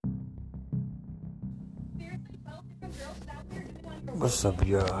What's up,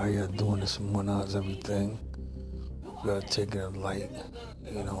 y'all? How y'all doing this morning? How's everything? Y'all taking it light,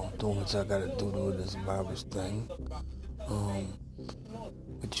 doing what y'all gotta do to this virus thing.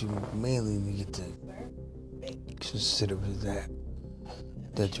 But you mainly need to consider is that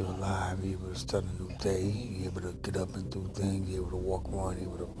you're alive, you're able to start a new day, you're able to get up and do things, you're able to walk around, you're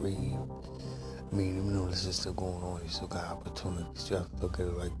able to breathe. I mean, even though this is still going on, you still got opportunities. You have to look at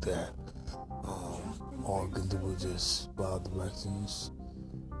it like that. All we can do is just follow directions,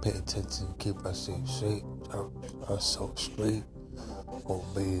 pay attention, keep ourselves straight, ourselves straight,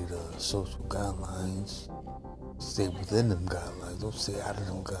 obey the social guidelines, stay within them guidelines, don't stay out of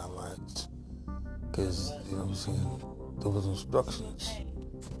them guidelines. Because, you know what I'm saying, those instructions.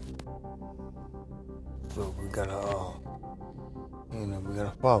 So we gotta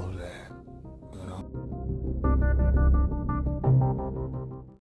follow that.